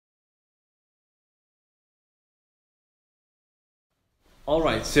All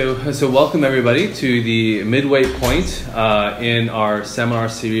right, so welcome everybody to the midway point in our seminar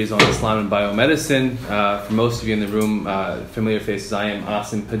series on Islam and biomedicine. For most of you in the room, familiar faces, I am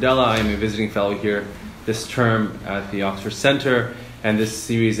Asim Padella. I am a visiting fellow here this term at the Oxford Centre, and this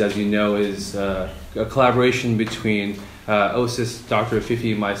series, as you know, is a collaboration between OSIS, Dr.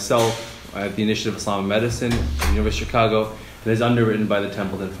 Afifi, and myself at the Initiative of Islamic Medicine at the University of Chicago, and is underwritten by the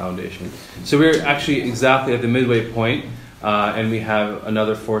Templeton Foundation. So we're actually exactly at the midway point. And we have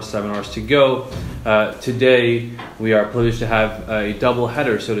another 4 seminars to go. Today, we are privileged to have a double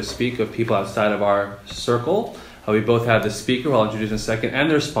header, so to speak, of people outside of our circle. We both have the speaker, who I'll introduce in a second, and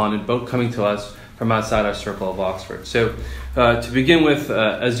the respondent, both coming to us from outside our circle of Oxford. So to begin with,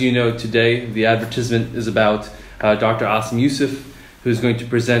 as you know, today, the advertisement is about Dr. Asim Yusuf, who's going to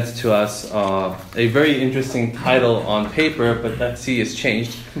present to us a very interesting title on paper, but that has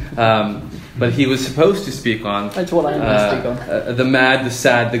changed. But he was supposed to speak on that's what I am going to speak on. The mad, the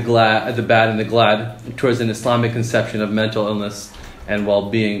sad, the glad, the bad, and the glad towards an Islamic conception of mental illness and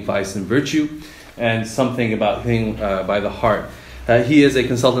well-being, vice and virtue, and something about healing by the heart. He is a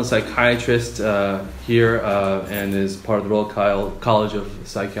consultant psychiatrist here and is part of the Royal College of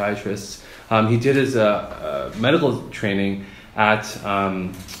Psychiatrists. He did his medical training at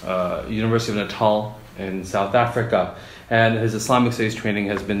University of Natal in South Africa, and his Islamic studies training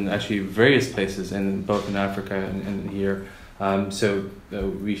has been actually various places, in both in Africa and here. So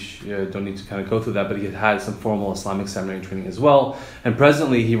we don't need to kind of go through that, but he had some formal Islamic seminary training as well. And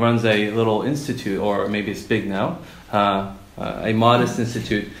presently he runs a little institute, or maybe it's big now, a modest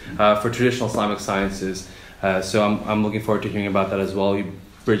institute for traditional Islamic sciences. So I'm looking forward to hearing about that as well. He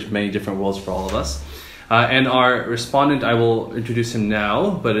bridged many different worlds for all of us. And our respondent, I will introduce him now,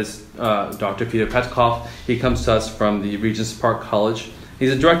 but it's Dr. Peter Petkov. He comes to us from the Regent's Park College.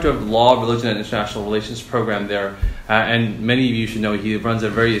 He's the director of Law, Religion, and International Relations program there. And many of you should know he runs a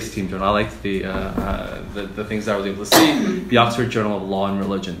very esteemed journal. I like the things that I was able to see, the Oxford Journal of Law and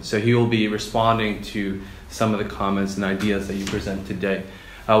Religion. So he will be responding to some of the comments and ideas that you present today.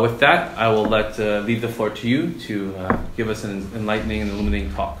 With that, I will leave the floor to you to give us an enlightening and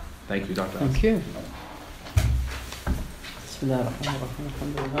illuminating talk. Thank you, Dr. Thank you.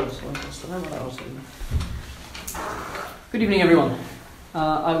 Good evening, everyone.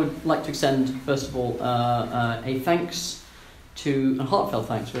 I would like to extend, first of all, a thanks a heartfelt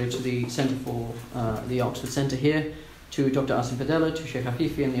thanks really, to the Centre for the Oxford Centre here, to Dr. Asim Padella, to Shaykh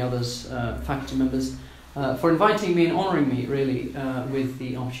Afifi and the others, faculty members, for inviting me and honouring me really with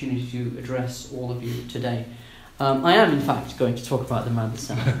the opportunity to address all of you today. I am, in fact, going to talk about the man that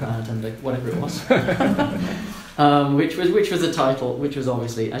sounded bad and whatever it was. Which was a title, which was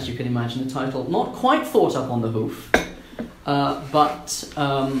obviously, as you can imagine, a title not quite thought up on the hoof, but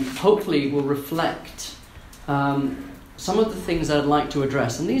hopefully will reflect some of the things I'd like to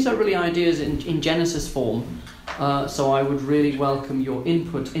address. And these are really ideas in Genesis form, so I would really welcome your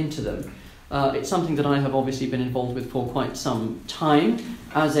input into them. It's something that I have obviously been involved with for quite some time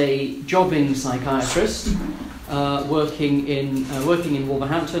as a jobbing psychiatrist, working in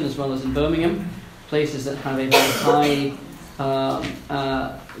Wolverhampton as well as in Birmingham. Places that have a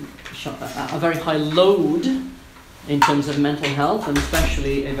very high load in terms of mental health, and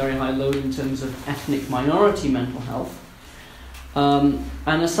especially a very high load in terms of ethnic minority mental health. And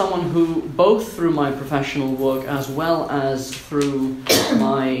as someone who, both through my professional work as well as through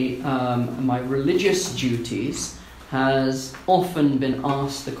my religious duties, has often been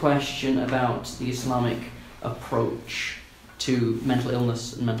asked the question about the Islamic approach to mental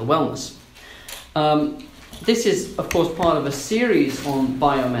illness and mental wellness. This is, of course, part of a series on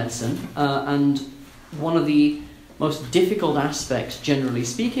biomedicine, and one of the most difficult aspects, generally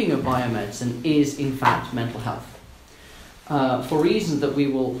speaking, of biomedicine is, in fact, mental health. For reasons that we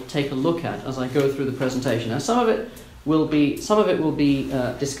will take a look at as I go through the presentation. Now, some of it will be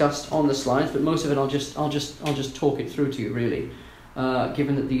discussed on the slides, but most of it I'll just talk it through to you, really,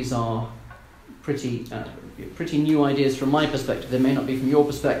 given that these are pretty new ideas from my perspective. They may not be from your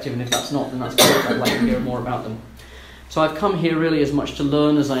perspective, and if that's not, then that's great. I'd like to hear more about them. So I've come here really as much to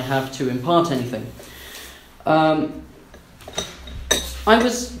learn as I have to impart anything. I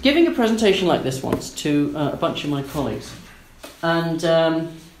was giving a presentation like this once to a bunch of my colleagues, and I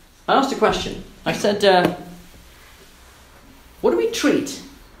asked a question. I said, what do we treat,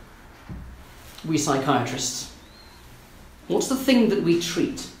 we psychiatrists? What's the thing that we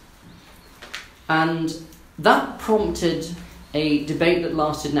treat? And that prompted a debate that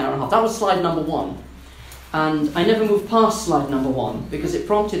lasted an hour and a half. That was slide number 1. And I never moved past slide number 1 because it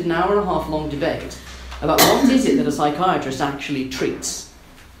prompted an hour and a half long debate about what is it that a psychiatrist actually treats.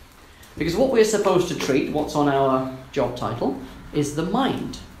 Because what we're supposed to treat, what's on our job title, is the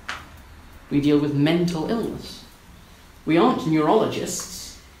mind. We deal with mental illness. We aren't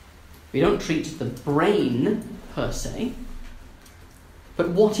neurologists. We don't treat the brain per se. But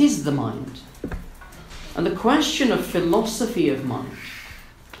what is the mind? And the question of philosophy of mind,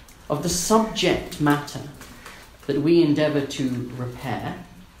 of the subject matter that we endeavour to repair,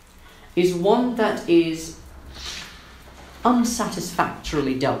 is one that is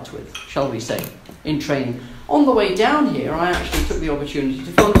unsatisfactorily dealt with, shall we say, in training. On the way down here, I actually took the opportunity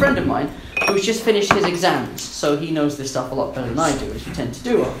to phone a friend of mine who's just finished his exams, so he knows this stuff a lot better than I do, as you tend to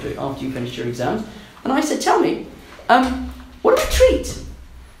do after you finish your exams. And I said, tell me, what do we treat?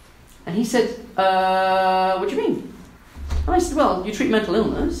 And he said, what do you mean? And I said, well, you treat mental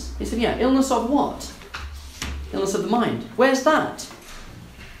illness. He said, yeah, illness of what? Illness of the mind. Where's that?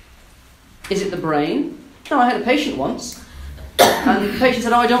 Is it the brain? No, I had a patient once, and the patient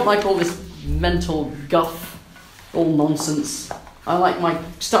said, oh, I don't like all this mental guff, all nonsense. I like my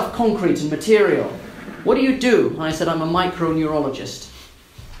stuff concrete and material. What do you do? And I said, I'm a microneurologist.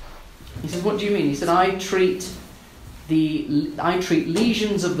 He says, what do you mean? He said, I treat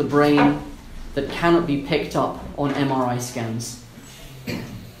lesions of the brain that cannot be picked up on MRI scans.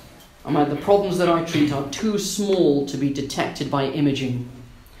 The problems that I treat are too small to be detected by imaging.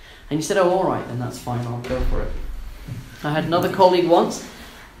 And he said, oh, all right, then that's fine, I'll go for it. I had another colleague once,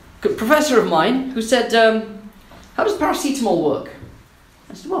 a professor of mine, who said, how does paracetamol work?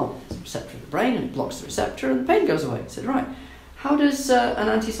 I said, well, it's a receptor in the brain, and it blocks the receptor, and the pain goes away. He said, right. How does an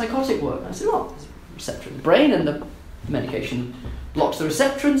antipsychotic work? I said, well, it's a receptor in the brain, and the medication blocks the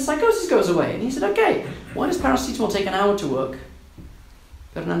receptor, and psychosis goes away. And he said, okay, why does paracetamol take an hour to work,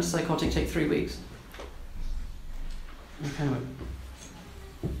 but an antipsychotic take 3 weeks?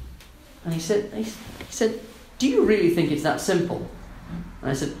 And he said, do you really think it's that simple?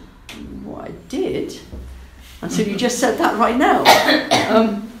 And I said, well, I did. And so you just said that right now.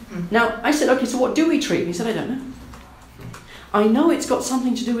 Now, I said, okay, so what do we treat? And he said, I don't know. I know it's got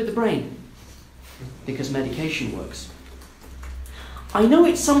something to do with the brain, because medication works. I know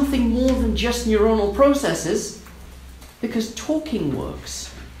it's something more than just neuronal processes, because talking works.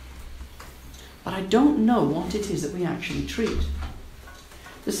 But I don't know what it is that we actually treat.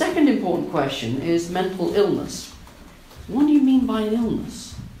 The second important question is mental illness. What do you mean by an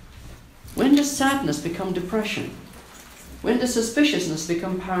illness? When does sadness become depression? When does suspiciousness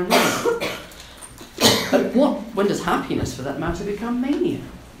become paranoia? When does happiness, for that matter, become mania?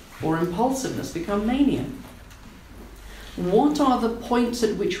 Or impulsiveness become mania? What are the points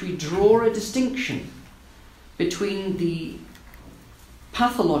at which we draw a distinction between the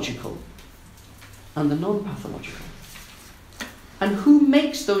pathological and the non-pathological? And who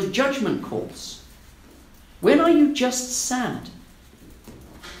makes those judgment calls? When are you just sad?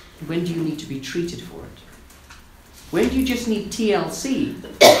 When do you need to be treated for it? When do you just need TLC?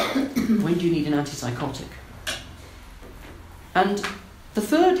 When do you need an antipsychotic? And the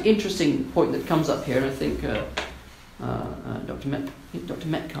third interesting point that comes up here, and I think Dr.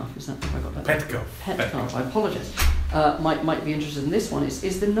 Metcalf, is that, have I got that? Petcalf, I apologise, might be interested in this one,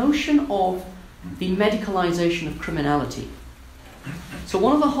 is the notion of the medicalisation of criminality. So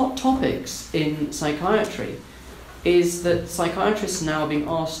one of the hot topics in psychiatry is that psychiatrists are now being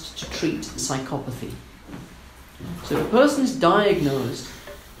asked to treat psychopathy. So if a person is diagnosed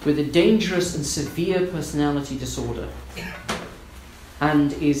with a dangerous and severe personality disorder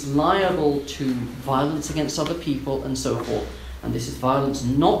and is liable to violence against other people and so forth, and this is violence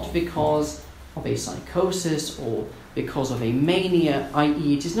not because of a psychosis or because of a mania,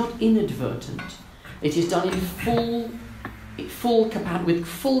 i.e. it is not inadvertent, it is done in with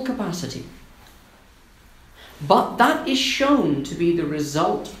full capacity. But that is shown to be the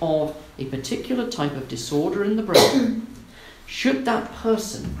result of a particular type of disorder in the brain. Should that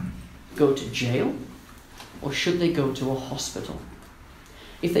person go to jail, or should they go to a hospital?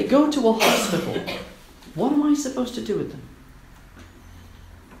 If they go to a hospital, what am I supposed to do with them?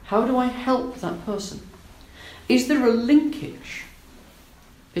 How do I help that person? Is there a linkage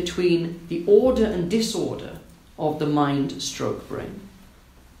between the order and disorder of the mind/brain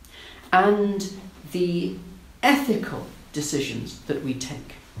and the ethical decisions that we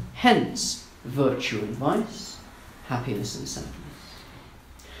take? Hence, virtue and vice, happiness and sadness.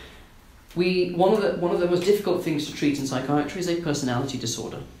 One of the most difficult things to treat in psychiatry is a personality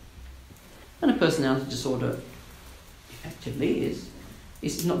disorder. And a personality disorder, effectively,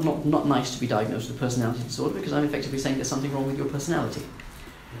 is not nice to be diagnosed with a personality disorder, because I'm effectively saying there's something wrong with your personality.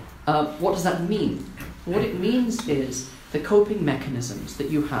 What does that mean? What it means is the coping mechanisms that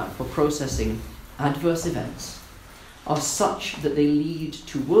you have for processing adverse events are such that they lead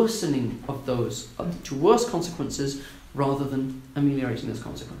to worsening of those, to worse consequences rather than ameliorating those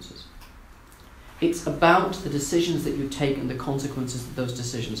consequences. It's about the decisions that you take and the consequences that those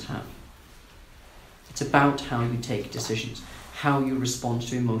decisions have. It's about how you take decisions, how you respond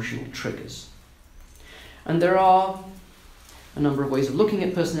to emotional triggers. And there are a number of ways of looking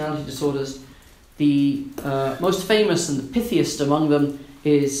at personality disorders. The most famous and the pithiest among them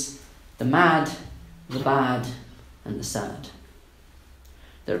is the mad, the bad, and the sad.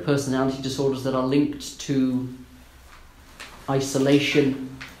 There are personality disorders that are linked to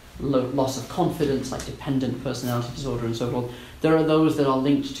isolation, loss of confidence, like dependent personality disorder and so forth. There are those that are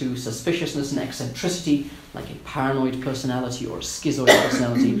linked to suspiciousness and eccentricity, like a paranoid personality or a schizoid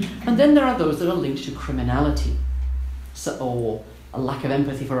personality. And then there are those that are linked to criminality, or a lack of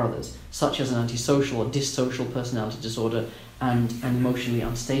empathy for others, such as an antisocial or dissocial personality disorder and an emotionally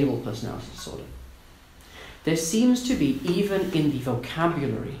unstable personality disorder. There seems to be, even in the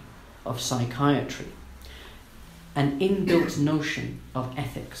vocabulary of psychiatry, an inbuilt notion of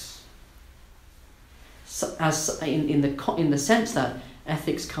ethics, so as in the sense that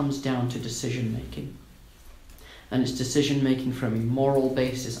ethics comes down to decision making, and it's decision making from a moral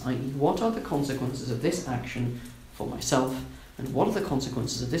basis, i.e., what are the consequences of this action for myself, and what are the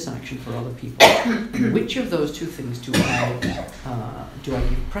consequences of this action for other people? And which of those two things do I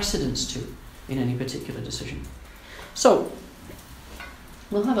give precedence to in any particular decision? So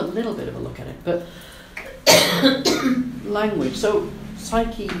we'll have a little bit of a look at it, but language. So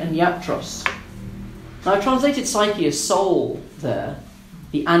psyche and iatros. Now I translated psyche as soul there,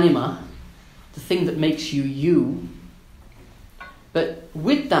 the anima, the thing that makes you you. But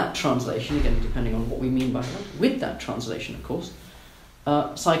with that translation, again depending on what we mean by that, with that translation of course,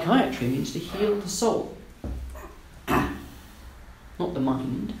 psychiatry means to heal the soul, not the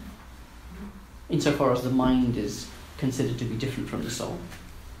mind, insofar as the mind is considered to be different from the soul,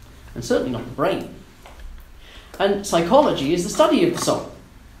 and certainly not the brain. And psychology is the study of the soul.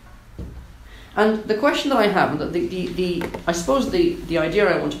 And the question that I have, and I suppose the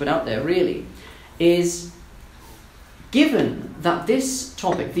idea I want to put out there really is, given that this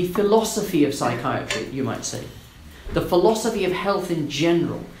topic, the philosophy of psychiatry, you might say, the philosophy of health in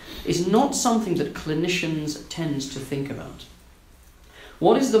general, is not something that clinicians tend to think about.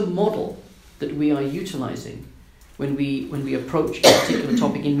 What is the model that we are utilizing when we approach a particular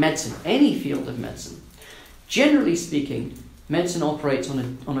topic in medicine, any field of medicine? Generally speaking, medicine operates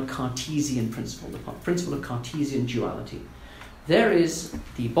on a Cartesian principle, the principle of Cartesian duality. There is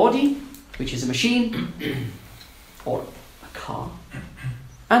the body, which is a machine, or a car,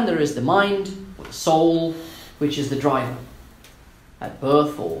 and there is the mind, or the soul, which is the driver. At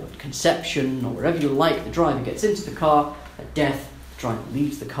birth, or at conception, or wherever you like, the driver gets into the car. At death, the driver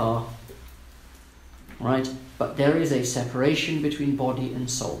leaves the car. Right? But there is a separation between body and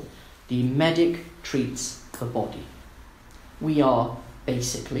soul. The medic treats the body. We are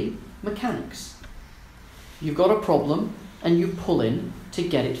basically mechanics. You've got a problem and you pull in to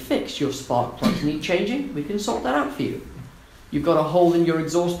get it fixed. Your spark plugs need changing, we can sort that out for you. You've got a hole in your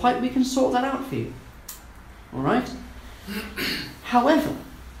exhaust pipe, we can sort that out for you. Alright? However,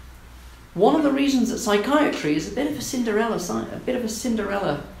 one of the reasons that psychiatry is a bit of a Cinderella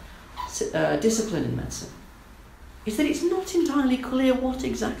discipline in medicine is that it's not entirely clear what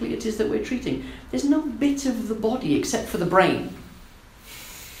exactly it is that we're treating. There's no bit of the body except for the brain.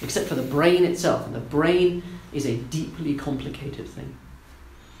 Except for the brain itself. And the brain is a deeply complicated thing.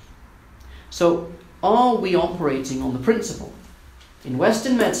 So, are we operating on the principle in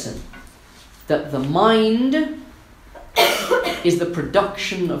Western medicine that the mind is the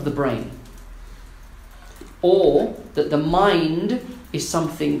production of the brain? Or that the mind is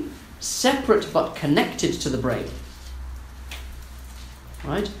something separate but connected to the brain?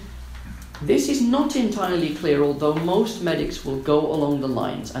 Right? This is not entirely clear, although most medics will go along the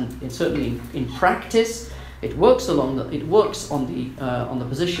lines, and certainly in practice, it works on the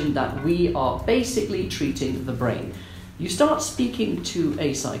position that we are basically treating the brain. You start speaking to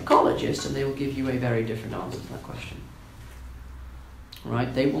a psychologist, and they will give you a very different answer to that question.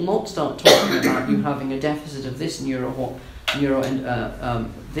 Right? They will not start talking about you having a deficit of this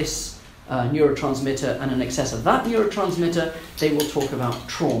neurotransmitter and an excess of that neurotransmitter. They will talk about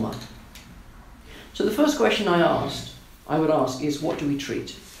trauma. So the first question I would ask is, what do we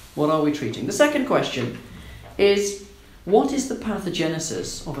treat? What are we treating? The second question is, what is the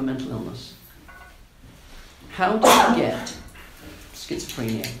pathogenesis of a mental illness? How do we get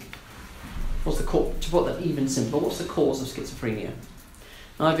schizophrenia? What's the cause? To put that even simpler, what's the cause of schizophrenia?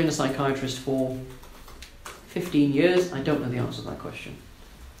 Now, I've been a psychiatrist for 15 years. I don't know the answer to that question.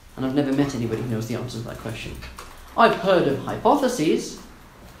 And I've never met anybody who knows the answer to that question. I've heard of hypotheses.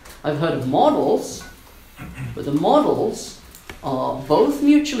 I've heard of models. But the models are both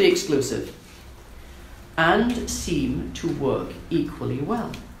mutually exclusive and seem to work equally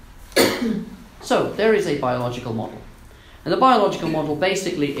well. So, there is a biological model. And the biological model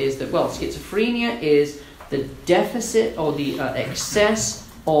basically is that, well, schizophrenia is the deficit or the excess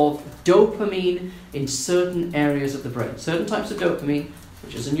of dopamine in certain areas of the brain. Certain types of dopamine,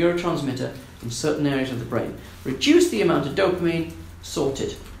 which is a neurotransmitter, in certain areas of the brain. Reduce the amount of dopamine,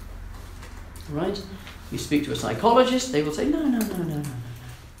 sorted. Right? You speak to a psychologist, they will say, no.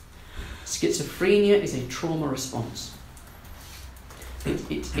 Schizophrenia is a trauma response.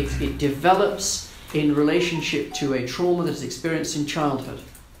 It develops in relationship to a trauma that is experienced in childhood.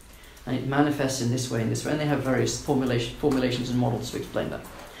 And it manifests in this way, and they have various formulations and models to explain that. You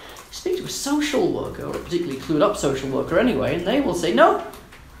speak to a social worker, or a particularly clued up social worker anyway, and they will say, no,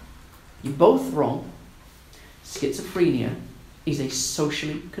 you're both wrong. Schizophrenia is a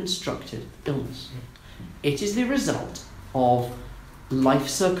socially constructed illness. It is the result of life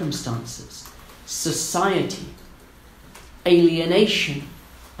circumstances, society, alienation,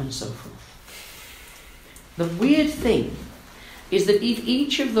 and so forth. The weird thing is that if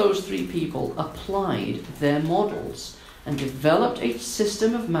each of those three people applied their models and developed a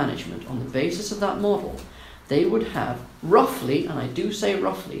system of management on the basis of that model, they would have roughly, and I do say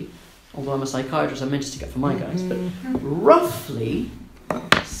roughly, although I'm a psychiatrist, I meant to stick up for my guys, but roughly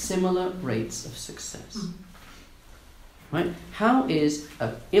similar rates of success. Right? How is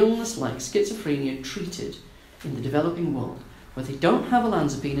an illness like schizophrenia treated in the developing world, where they don't have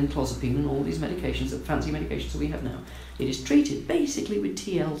olanzapine and clozapine and all these medications, fancy medications that we have now? It is treated basically with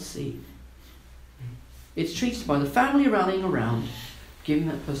TLC. It's treated by the family rallying around, giving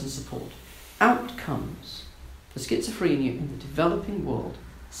that person support. Outcomes for schizophrenia in the developing world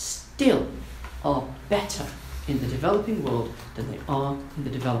still are better in the developing world than they are in the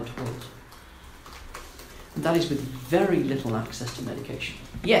developed world. And that is with very little access to medication.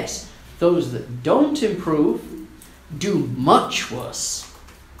 Yes, those that don't improve do much worse.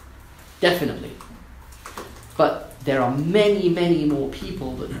 Definitely. But there are many, many more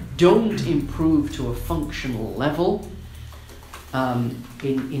people that don't improve to a functional level in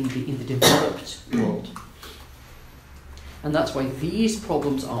the developed world. And that's why these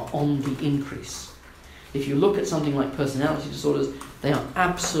problems are on the increase. If you look at something like personality disorders, they are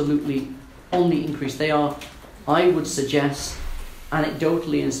absolutely on the increase. They are, I would suggest,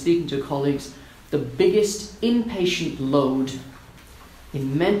 anecdotally and speaking to colleagues, the biggest inpatient load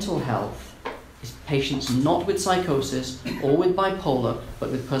in mental health is patients not with psychosis or with bipolar, but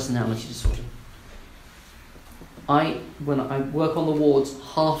with personality disorder. When I work on the wards,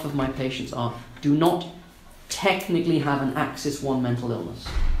 half of my patients do not technically have an Axis 1 mental illness.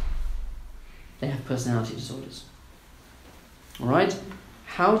 They have personality disorders. All right?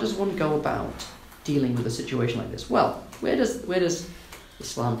 How does one go about dealing with a situation like this? Well, where does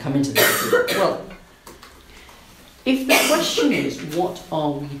Islam come into this? Well, if the question is, what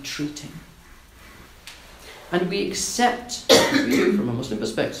are we treating? And we accept, we do from a Muslim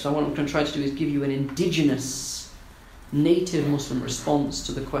perspective, so what I'm going to try to do is give you an indigenous, native Muslim response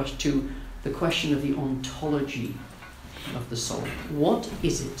to the question of the ontology of the soul. What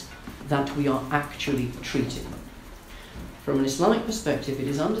is it that we are actually treating? From an Islamic perspective, it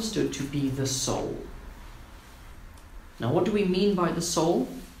is understood to be the soul. Now, what do we mean by the soul?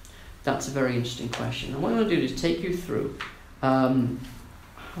 That's a very interesting question. And what I'm going to do is take you through, how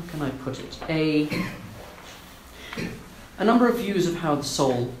can I put it? A number of views of how the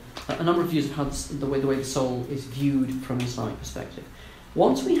soul, the way the soul is viewed from an Islamic perspective.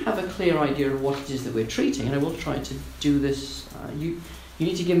 Once we have a clear idea of what it is that we're treating, and I will try to do this, you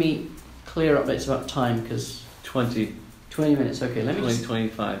need to give me clear updates about time, because 20 minutes, okay, let me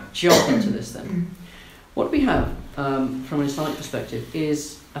 25. Jump into this then. What we have from an Islamic perspective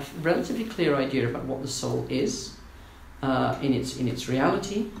is a relatively clear idea about what the soul is, in its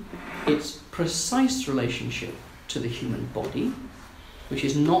reality, its precise relationship to the human body, which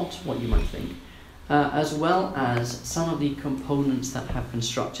is not what you might think, as well as some of the components that have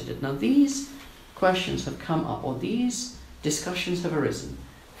constructed it. Now, these questions have come up, or these discussions have arisen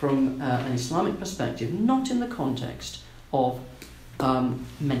from an Islamic perspective, not in the context of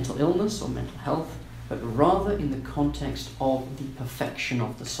mental illness or mental health, but rather in the context of the perfection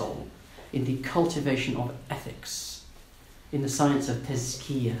of the soul, in the cultivation of ethics, in the science of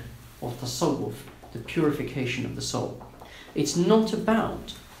tazkiyah or tasawwuf, the purification of the soul. It's not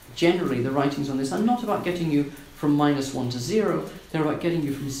about, generally the writings on this are not about getting you from -1 to 0, they're about getting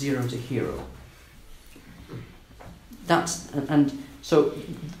you from 0 to hero. And so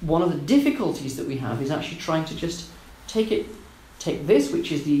one of the difficulties that we have is actually trying to just take it take this,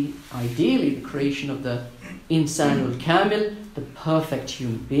 which is ideally the creation of the insan al-kamil, the perfect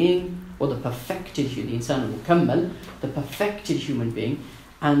human being, or the perfected the insan al-mukammal, the perfected human being,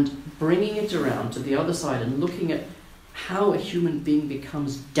 and bringing it around to the other side and looking at how a human being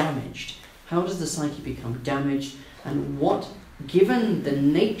becomes damaged. How does the psyche become damaged? And what, given the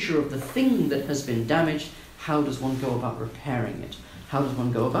nature of the thing that has been damaged, how does one go about repairing it? How does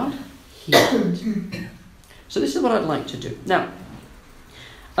one go about healing it? So this is what I'd like to do. Now,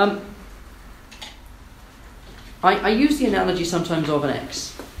 I use the analogy sometimes of an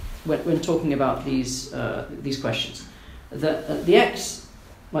X when talking about these questions. The X,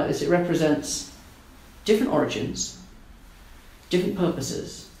 like this, it represents different origins, different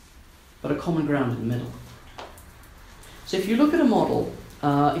purposes, but a common ground in the middle. So if you look at a model,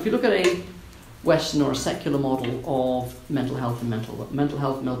 if you look at a Western or a secular model of mental health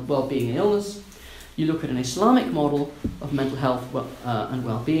and well-being and illness, you look at an Islamic model of mental health and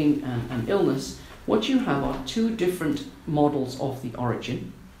well-being and illness, what you have are two different models of the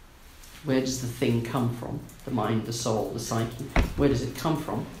origin. Where does the thing come from? The mind, the soul, the psyche. Where does it come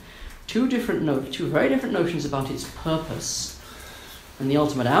from? Two very different notions about its purpose and the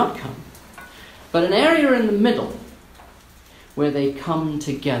ultimate outcome. But an area in the middle where they come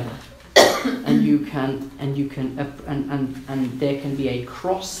together, and there can be a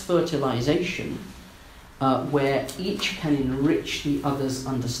cross-fertilization where each can enrich the other's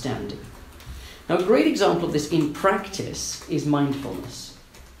understanding. Now, a great example of this in practice is mindfulness.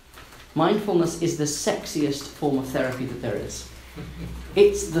 Mindfulness is the sexiest form of therapy that there is.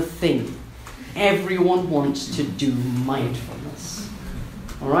 It's the thing. Everyone wants to do mindfulness.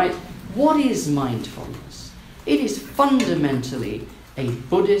 All right? What is mindfulness? It is fundamentally a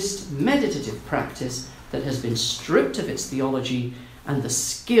Buddhist meditative practice that has been stripped of its theology, and the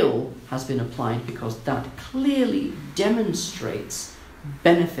skill has been applied because that clearly demonstrates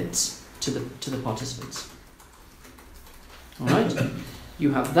benefits to the participants. All right?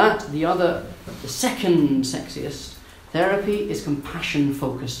 You have that. The second sexiest therapy is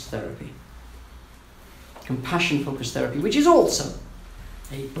compassion-focused therapy. Compassion-focused therapy, which is also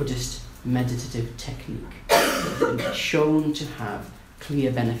a Buddhist meditative technique that has been shown to have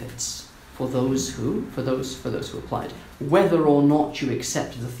clear benefits for those who apply it, whether or not you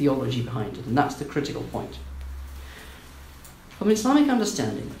accept the theology behind it, and that's the critical point. From an Islamic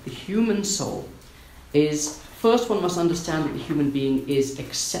understanding, the human soul is, first one must understand that the human being is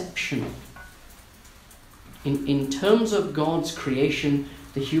exceptional. In terms of God's creation,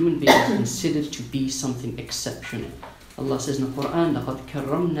 the human being is considered to be something exceptional. Allah says in the Quran, لَقَدْ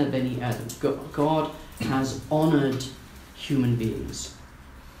كَرَّمْنَا بَنِي آدَمَ. God has honoured human beings.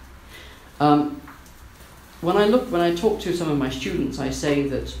 When I talk to some of my students, I say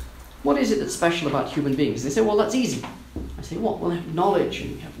that, what is it that's special about human beings? They say, well, that's easy. I say, what? Well, we have knowledge,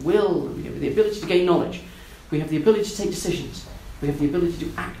 and we have will, and we have the ability to gain knowledge. We have the ability to take decisions. We have the ability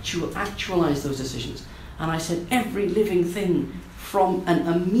to actualize those decisions. And I said, every living thing from an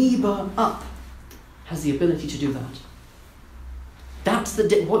amoeba up has the ability to do that. That's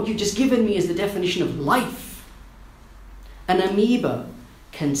what you've just given me is the definition of life. An amoeba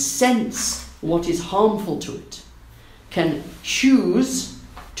can sense what is harmful to it, can choose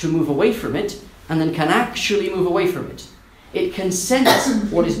to move away from it, and then can actually move away from it. It can sense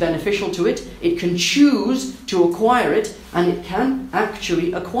what is beneficial to it, it can choose to acquire it, and it can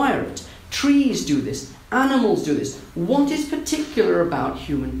actually acquire it. Trees do this, animals do this. What is particular about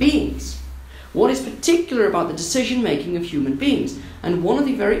human beings? What is particular about the decision-making of human beings? And one of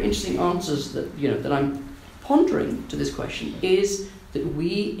the very interesting answers that I'm pondering to this question is that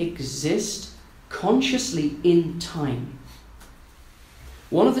we exist consciously in time.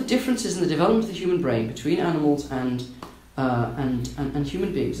 One of the differences in the development of the human brain between animals and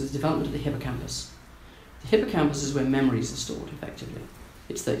human beings is the development of the hippocampus. The hippocampus is where memories are stored, effectively.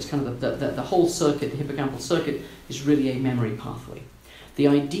 It's kind of the whole circuit, the hippocampal circuit, is really a memory pathway. The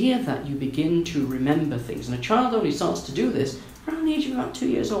idea that you begin to remember things, and a child only starts to do this around the age of about 2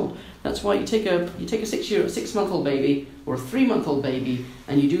 years old. That's why you take a 6-month-old baby or a 3-month-old baby,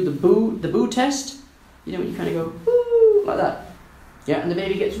 and you do the boo test. You know, when you kind of go boo like that, yeah, and the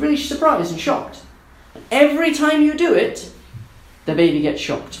baby gets really surprised and shocked. And every time you do it, the baby gets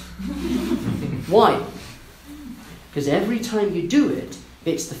shocked. Why? Because every time you do it,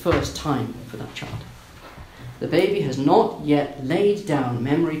 it's the first time for that child. The baby has not yet laid down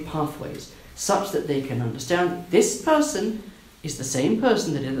memory pathways such that they can understand this person is the same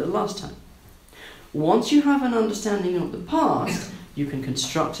person that did it the last time. Once you have an understanding of the past, you can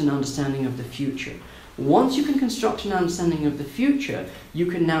construct an understanding of the future. Once you can construct an understanding of the future, you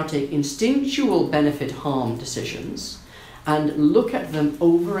can now take instinctual benefit-harm decisions, and look at them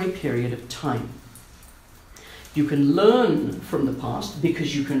over a period of time. You can learn from the past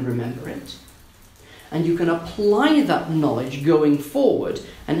because you can remember it, and you can apply that knowledge going forward,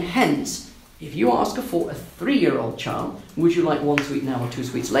 and hence, if you ask a 3-year-old child, would you like 1 sweet now or 2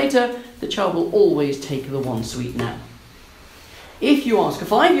 sweets later, the child will always take the 1 sweet now. If you ask a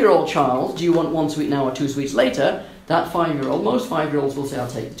 5-year-old child, do you want 1 sweet now or 2 sweets later, that 5-year-old, most 5-year-olds will say, I'll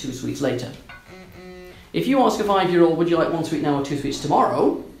take the 2 sweets later. If you ask a 5-year-old, would you like 1 sweet now or 2 sweets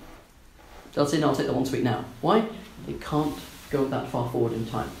tomorrow, they'll say, no, I'll take the 1 sweet now. Why? They can't go that far forward in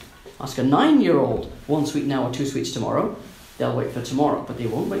time. Ask a 9-year-old, 1 sweet now or 2 sweets tomorrow, they'll wait for tomorrow, but they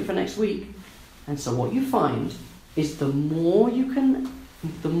won't wait for next week. And so what you find is the more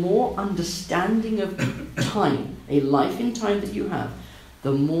understanding of time, a life in time that you have,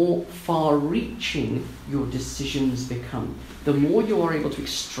 the more far-reaching your decisions become. The more you are able to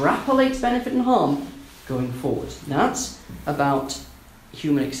extrapolate benefit and harm going forward. That's about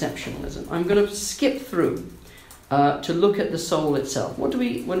human exceptionalism. I'm going to skip through to look at the soul itself. When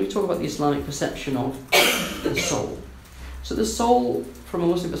we talk about the Islamic perception of the soul? So the soul, from a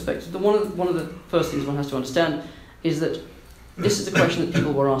Muslim perspective, one of the first things one has to understand is that this is a question that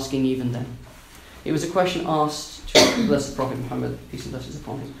people were asking even then. It was a question asked to the Blessed Prophet Muhammad, peace and blessings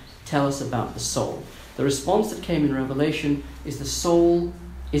upon him, tell us about the soul. The response that came in Revelation is the soul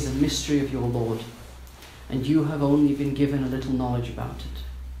is a mystery of your Lord, and you have only been given a little knowledge about it.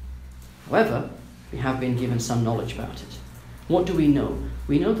 However, we have been given some knowledge about it. What do we know?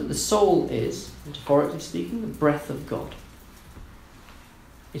 We know that the soul is, metaphorically speaking, the breath of God.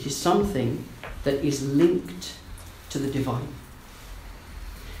 It is something that is linked to the divine.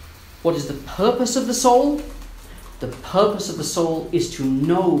 What is the purpose of the soul? The purpose of the soul is to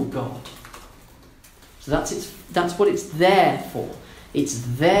know God. So that's what it's there for. It's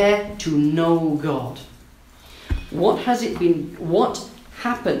there to know God. What happened?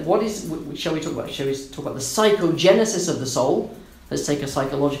 Shall we talk about the psychogenesis of the soul? Let's take a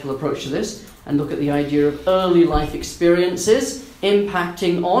psychological approach to this and look at the idea of early life experiences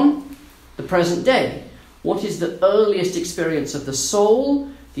impacting on the present day. What is the earliest experience of the soul?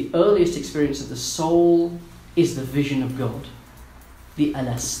 The earliest experience of the soul is the vision of God, the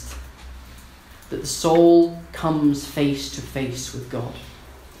alast. That the soul comes face to face with God.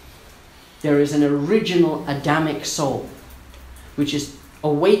 There is an original Adamic soul, which is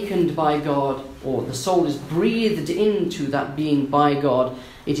awakened by God, or the soul is breathed into that being by God.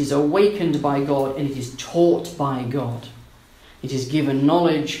 It is awakened by God, and it is taught by God. It is given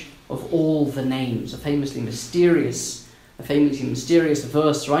knowledge of all the names. A famously mysterious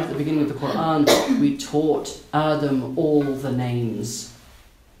verse right at the beginning of the Quran. We taught Adam all the names.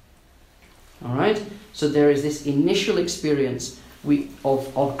 All right? So there is this initial experience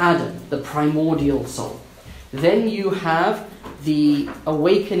of Adam, the primordial soul. Then you have the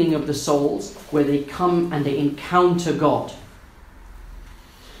awakening of the souls, where they come and they encounter God.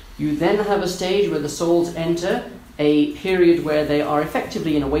 You then have a stage where the souls enter a period where they are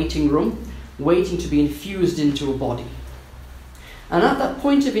effectively in a waiting room, waiting to be infused into a body. And at that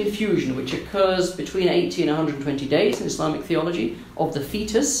point of infusion, which occurs between 80 and 120 days in Islamic theology, of the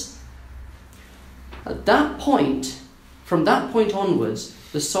fetus, at that point, from that point onwards,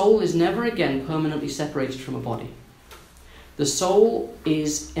 the soul is never again permanently separated from a body. The soul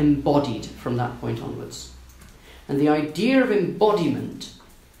is embodied from that point onwards. And the idea of embodiment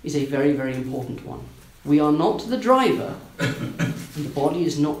is a very, very important one. We are not the driver, and the body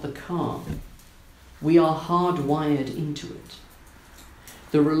is not the car. We are hardwired into it.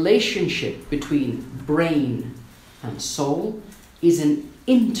 The relationship between brain and soul is an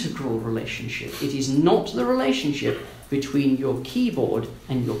integral relationship. It is not the relationship between your keyboard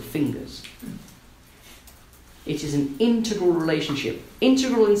and your fingers. It is an integral relationship.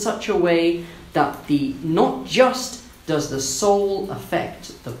 Integral in such a way that not just does the soul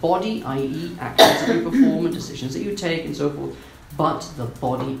affect the body, i.e. actions that you perform and decisions that you take and so forth, but the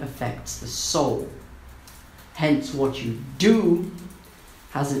body affects the soul. Hence, what you do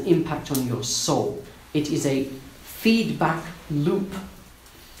has an impact on your soul. It is a feedback loop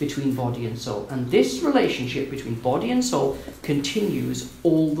between body and soul. And this relationship between body and soul continues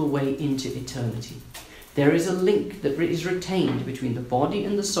all the way into eternity. There is a link that is retained between the body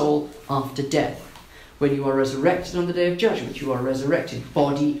and the soul after death. When you are resurrected on the Day of Judgment, you are resurrected,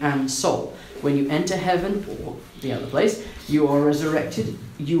 body and soul. When you enter heaven, or the other place, you are resurrected,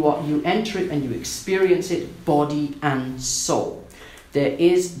 you enter it and you experience it, body and soul. There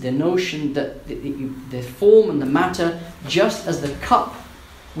is the notion that the form and the matter, just as the cup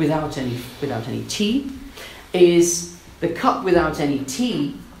without any tea is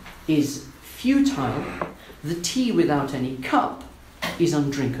futile, The tea without any cup is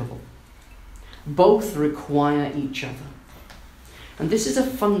undrinkable. Both require each other. And this is a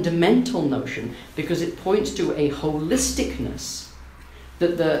fundamental notion because it points to a holisticness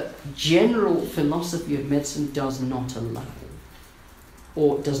that the general philosophy of medicine does not allow,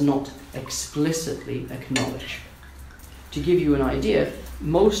 or does not explicitly acknowledge. To give you an idea,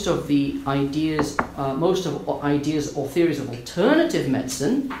 most of ideas or theories of alternative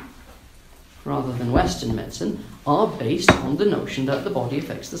medicine, rather than Western medicine, are based on the notion that the body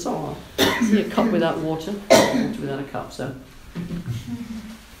affects the soul. See a cup without water, water without a cup, so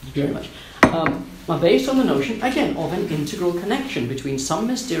very much. Are based on the notion, again, of an integral connection between some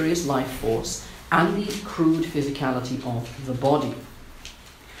mysterious life force and the crude physicality of the body.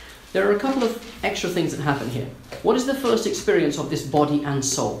 There are a couple of extra things that happen here. What is the first experience of this body and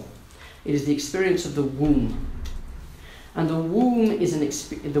soul? It is the experience of the womb. And the womb is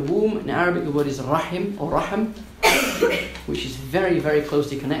the womb, in Arabic the word is rahim or raham, which is very, very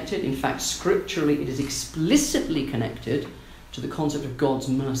closely connected. In fact, scripturally it is explicitly connected to the concept of God's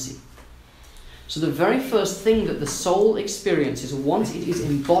mercy. So the very first thing that the soul experiences once it is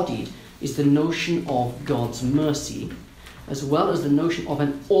embodied is the notion of God's mercy, as well as the notion of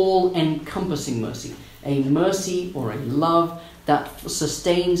an all-encompassing mercy, a mercy or a love that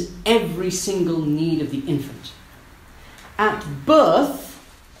sustains every single need of the infant. At birth,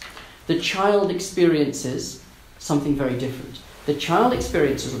 the child experiences something very different. The child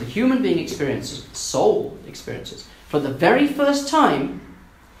experiences, or the human being experiences, soul experiences, for the very first time,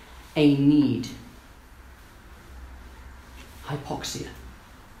 a need. Hypoxia.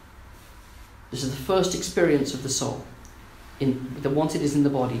 This is the first experience of the soul. Once it is in the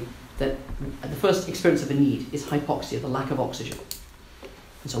body, that the first experience of a need is hypoxia, the lack of oxygen.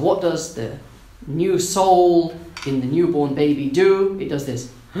 And so what does the new soul in the newborn baby do? It does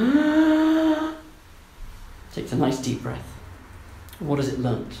this. Takes a nice deep breath. What has it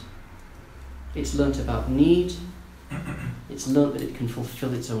learnt? It's learnt about need. It's learnt that it can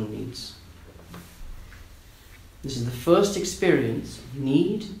fulfill its own needs. This is the first experience of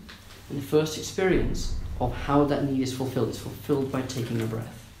need, and the first experience of how that need is fulfilled. It's fulfilled by taking a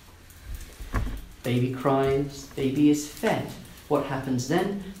breath. Baby cries, baby is fed. What happens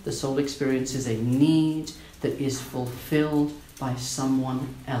then? The soul experiences a need that is fulfilled by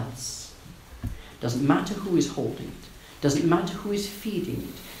someone else. Doesn't matter who is holding it. Doesn't matter who is feeding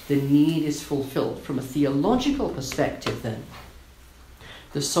it. The need is fulfilled. From a theological perspective then,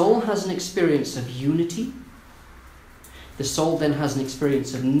 the soul has an experience of unity. The soul then has an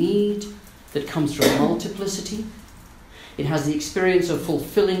experience of need that comes from multiplicity. It has the experience of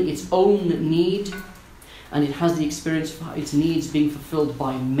fulfilling its own need, and it has the experience of its needs being fulfilled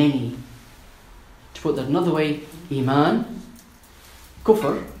by many. To put that another way, Iman,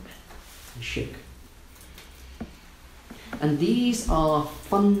 Kufr, and Shirk. And these are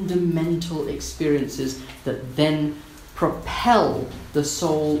fundamental experiences that then propel the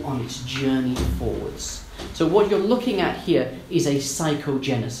soul on its journey forwards. So what you're looking at here is a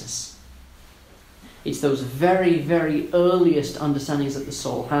psychogenesis. It's those very, very earliest understandings that the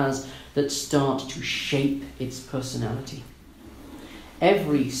soul has that start to shape its personality.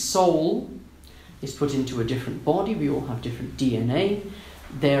 Every soul is put into a different body. We all have different DNA.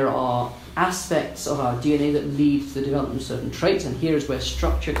 There are aspects of our DNA that lead to the development of certain traits, and here is where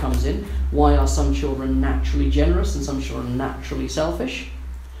structure comes in. Why are some children naturally generous and some children naturally selfish?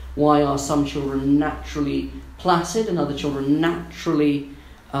 Why are some children naturally placid and other children naturally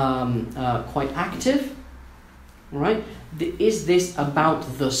quite active? Right? Is this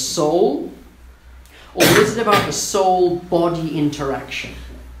about the soul, or is it about the soul-body interaction?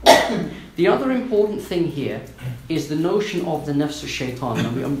 The other important thing here is the notion of the nafs shaitan.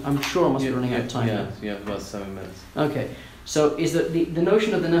 I'm sure I must be running out of time now. Yeah, about 7 minutes. Okay, so is that the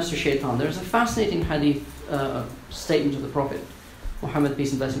notion of the nafs shaitan. There is a fascinating hadith statement of the Prophet Muhammad, peace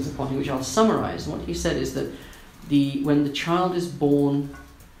and blessings upon him, which I'll summarize. And what he said is that when the child is born,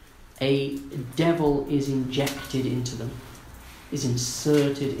 a devil is injected into them, is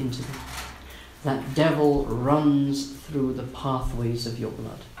inserted into them. That devil runs through the pathways of your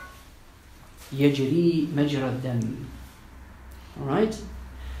blood. Yajri majra dam. Alright?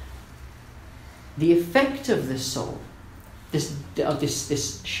 The effect of this soul,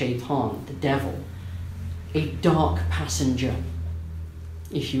 this shaitan, the devil, a dark passenger,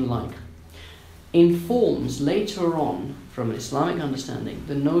 if you like, informs later on, from an Islamic understanding,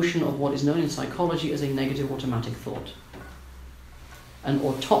 the notion of what is known in psychology as a negative automatic thought. An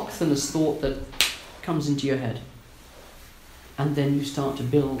autochthonous thought that comes into your head. And then you start to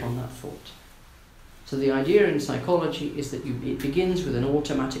build on that thought. So the idea in psychology is that it begins with an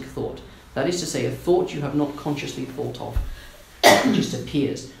automatic thought. That is to say, a thought you have not consciously thought of. It just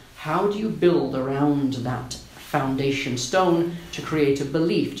appears. How do you build around that foundation stone to create a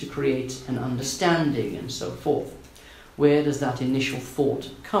belief, to create an understanding, and so forth? Where does that initial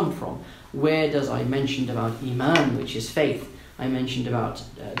thought come from? Where does, I mentioned about iman, which is faith. I mentioned about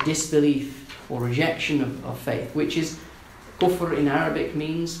disbelief or rejection of faith, which is, kufr in Arabic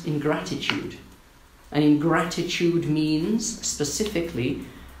means ingratitude. And ingratitude means specifically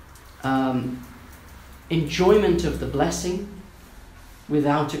enjoyment of the blessing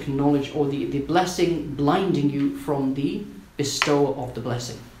without acknowledge, or the blessing blinding you from the bestower of the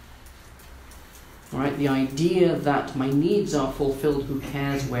blessing. All right, the idea that my needs are fulfilled, who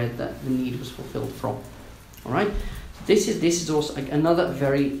cares where the need was fulfilled from? All right, this is also another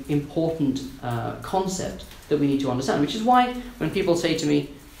very important concept that we need to understand, which is why when people say to me,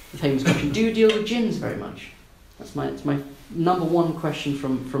 the famous question, do you deal with jinns very much? It's my number one question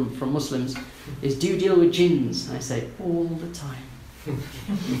from Muslims is, do you deal with jinns? And I say, all the time.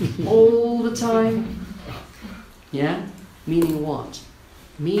 All the time. Yeah? Meaning what?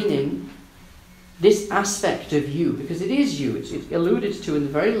 Meaning this aspect of you, because it is you, it's alluded to in the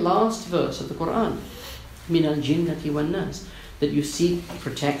very last verse of the Quran, min al-jinnati wan-nas, that you seek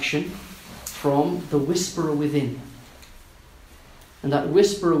protection from the whisperer within. And that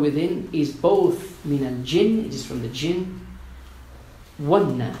whisperer within is both min al-jinn, it is from the jinn,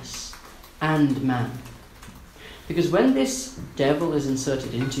 wan-nas, and man. Because when this devil is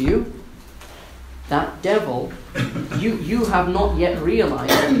inserted into you, that devil, you have not yet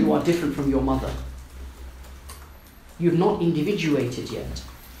realized that you are different from your mother. You've not individuated yet.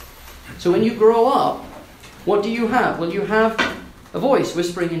 So when you grow up, what do you have? Well, you have a voice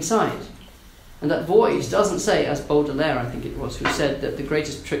whispering inside. And that voice doesn't say, as Baudelaire, I think it was, who said that the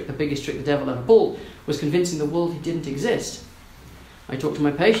greatest trick, the biggest trick the devil ever pulled was convincing the world he didn't exist. I talk to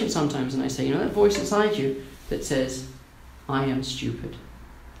my patients sometimes and I say, you know that voice inside you that says, I am stupid,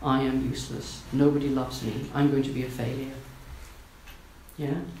 I am useless, nobody loves me, I'm going to be a failure.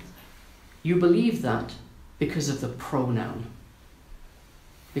 Yeah? You believe that because of the pronoun.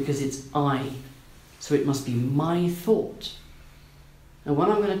 Because it's I. So it must be my thought. And what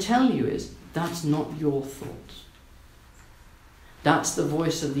I'm going to tell you is, that's not your thought. That's the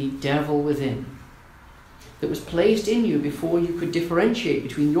voice of the devil within that was placed in you before you could differentiate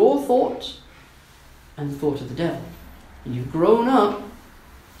between your thought and the thought of the devil. And you've grown up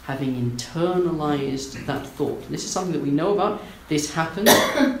having internalized that thought. This is something that we know about. This happens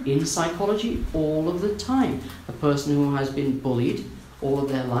in psychology all of the time. A person who has been bullied all of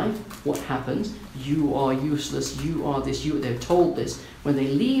their life, what happens? You are useless, you are this, they're told this. When they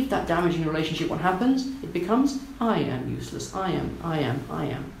leave that damaging relationship, what happens? It becomes, I am useless, I am.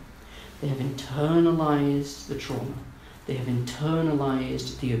 They have internalized the trauma. They have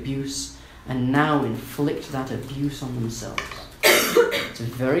internalized the abuse and now inflict that abuse on themselves. It's a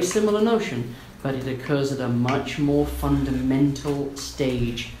very similar notion, but it occurs at a much more fundamental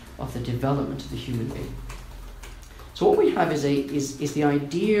stage of the development of the human being. So what we have is the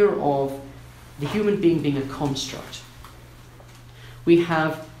idea of the human being being a construct. We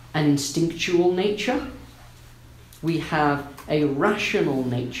have an instinctual nature, we have a rational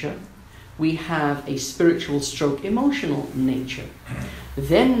nature, we have a spiritual stroke emotional nature.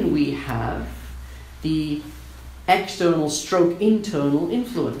 Then we have the external stroke internal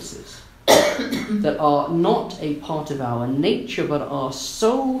influences that are not a part of our nature but are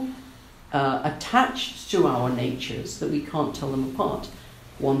so attached to our natures that we can't tell them apart.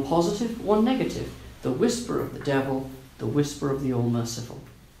 One positive, one negative. The whisper of the devil, the whisper of the all-merciful.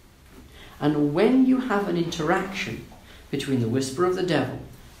 And when you have an interaction between the whisper of the devil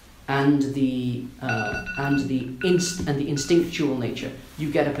and the instinctual nature,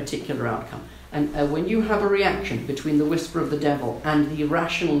 you get a particular outcome. And when you have a reaction between the whisper of the devil and the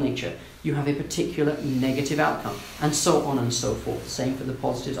irrational nature, you have a particular negative outcome, and so on and so forth. Same for the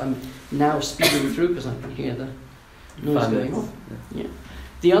positives. I'm now speeding through because I can hear the noise going on. Yeah.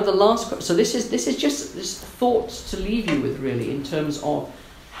 The other last. So this is just this thoughts to leave you with, really, in terms of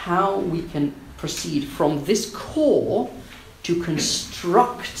how we can proceed from this core to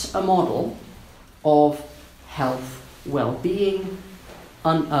construct a model of health, well-being,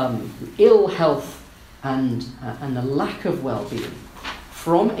 ill health, and a lack of well-being,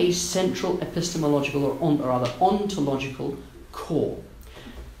 from a central epistemological or rather ontological core.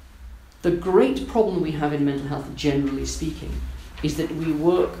 The great problem we have in mental health, generally speaking, is that we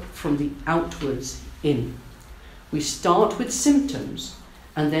work from the outwards in. We start with symptoms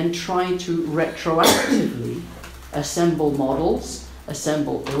and then try to retroactively assemble models,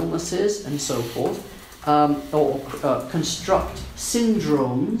 assemble illnesses and so forth, or construct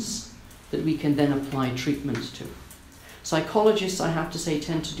syndromes that we can then apply treatments to. Psychologists, I have to say,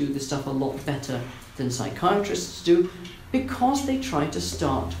 tend to do this stuff a lot better than psychiatrists do, because they try to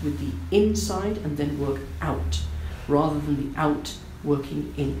start with the inside and then work out, rather than the out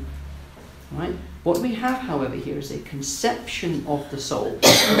working in. Right? What we have, however, here is a conception of the soul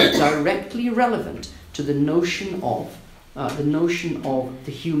directly relevant to the notion of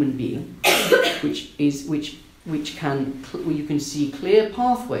the human being, which can, where you can see clear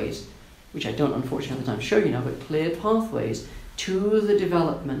pathways, which I don't unfortunately have the time to show you now, but clear pathways to the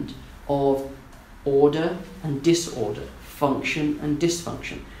development of order and disorder, function and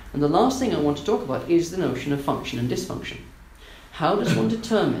dysfunction. And the last thing I want to talk about is the notion of function and dysfunction. How does one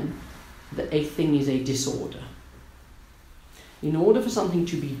determine that a thing is a disorder? In order for something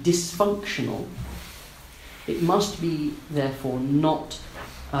to be dysfunctional, it must be, therefore, not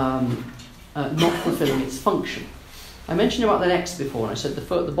fulfilling its function. I mentioned about that X before, and I said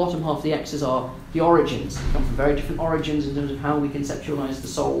the bottom half of the X's are the origins. They come from very different origins in terms of how we conceptualize the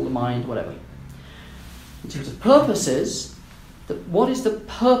soul, the mind, whatever. In terms of purposes, what is the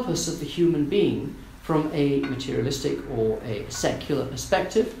purpose of the human being from a materialistic or a secular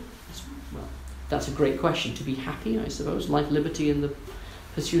perspective? Well, that's a great question. To be happy, I suppose, life, liberty, and the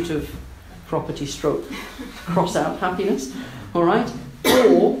pursuit of property stroke, cross out happiness, all right?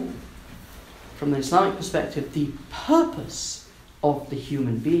 Or, from the Islamic perspective, the purpose of the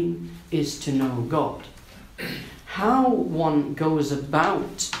human being is to know God. How one goes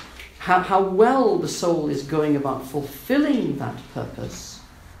about, how well the soul is going about fulfilling that purpose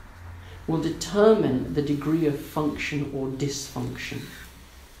will determine the degree of function or dysfunction.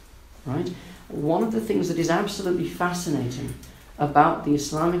 Right? One of the things that is absolutely fascinating about the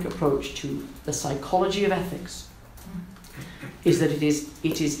Islamic approach to the psychology of ethics is that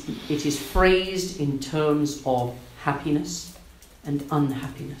it is phrased in terms of happiness and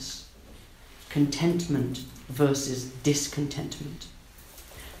unhappiness, contentment versus discontentment.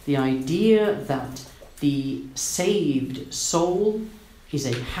 The idea that the saved soul is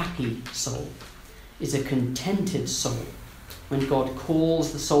a happy soul, is a contented soul. When God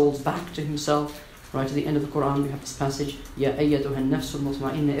calls the souls back to himself, right at the end of the Quran we have this passage, Ya ayyatuha an-nafsu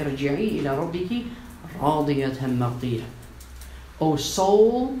al-mutma'inna irji'i ila rabbiki radiyatan mardiyah. O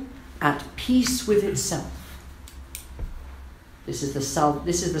soul at peace with itself. This is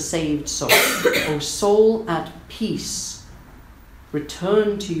the saved soul. O soul at peace,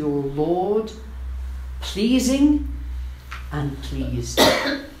 return to your Lord, pleasing and pleased,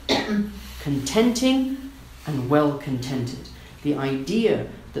 contenting and well contented. The idea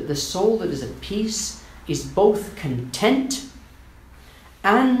that the soul that is at peace is both content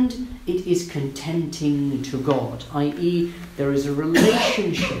and it is contenting to God, i.e. there is a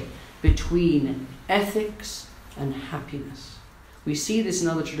relationship between ethics and happiness. We see this in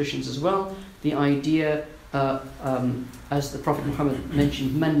other traditions as well. The idea, as the Prophet Muhammad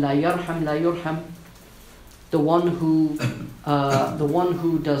mentioned, "Man la yarham la yurham." The one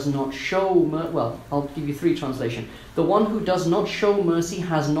who does not show well, I'll give you three translations. The one who does not show mercy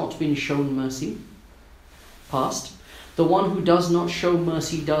has not been shown mercy. Past. The one who does not show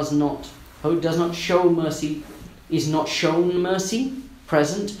mercy show mercy is not shown mercy.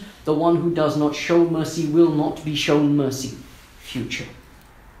 Present. The one who does not show mercy will not be shown mercy. Future.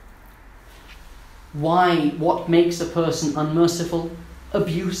 Why? What makes a person unmerciful?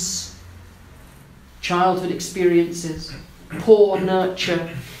 Abuse, childhood experiences, poor nurture.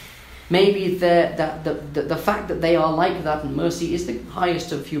 Maybe the fact that they are like that, and mercy is the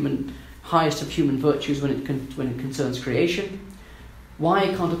highest of human virtues when it concerns creation.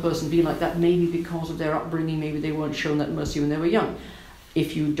 Why can't a person be like that? Maybe because of their upbringing. Maybe they weren't shown that mercy when they were young.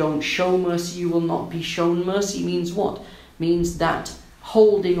 If you don't show mercy, you will not be shown mercy. Means what? Means that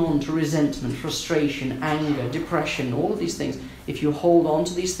holding on to resentment, frustration, anger, depression, all of these things. If you hold on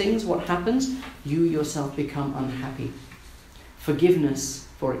to these things, what happens? You yourself become unhappy. Forgiveness,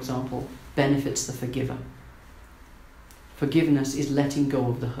 for example, benefits the forgiver. Forgiveness is letting go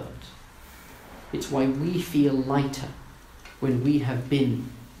of the hurt. It's why we feel lighter when we have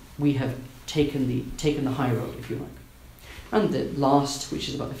taken the high road, if you like. And the last, which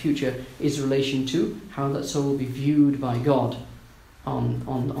is about the future, is relation to how that soul will be viewed by God on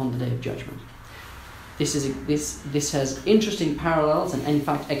the day of judgment. This has interesting parallels, and in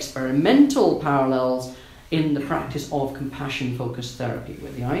fact experimental parallels, in the practice of compassion-focused therapy,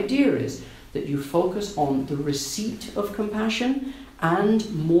 where the idea is that you focus on the receipt of compassion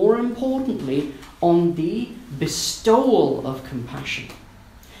and, more importantly, on the bestowal of compassion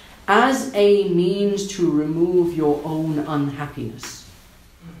as a means to remove your own unhappiness.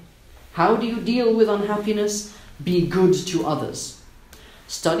 How do you deal with unhappiness? Be good to others.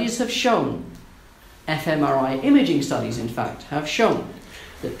 Studies have shown, fMRI imaging studies in fact, have shown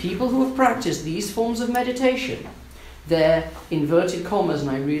that people who have practiced these forms of meditation, their inverted commas,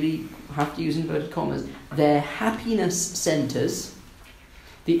 and I really have to use inverted commas, their happiness centers,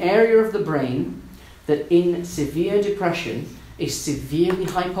 the area of the brain that in severe depression is severely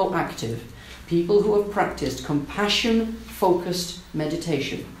hypoactive, people who have practiced compassion-focused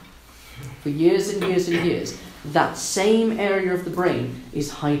meditation for years and years and years, that same area of the brain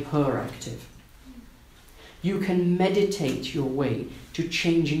is hyperactive. You can meditate your way to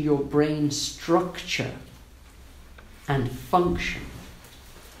changing your brain structure and function.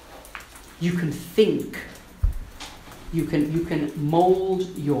 You can think. You can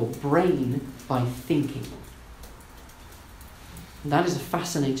mold your brain by thinking. And that is a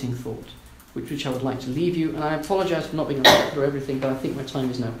fascinating thought, which I would like to leave you. And I apologise for not being able to get through everything, but I think my time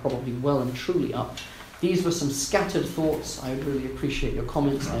is now probably well and truly up. These were some scattered thoughts. I really appreciate your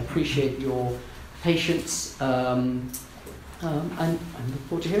comments. I appreciate your patience. And I look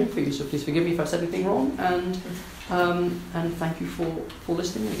forward to hearing from you. So please forgive me if I said anything wrong. And thank you for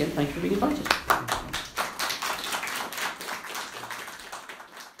listening. And again, thank you for being invited.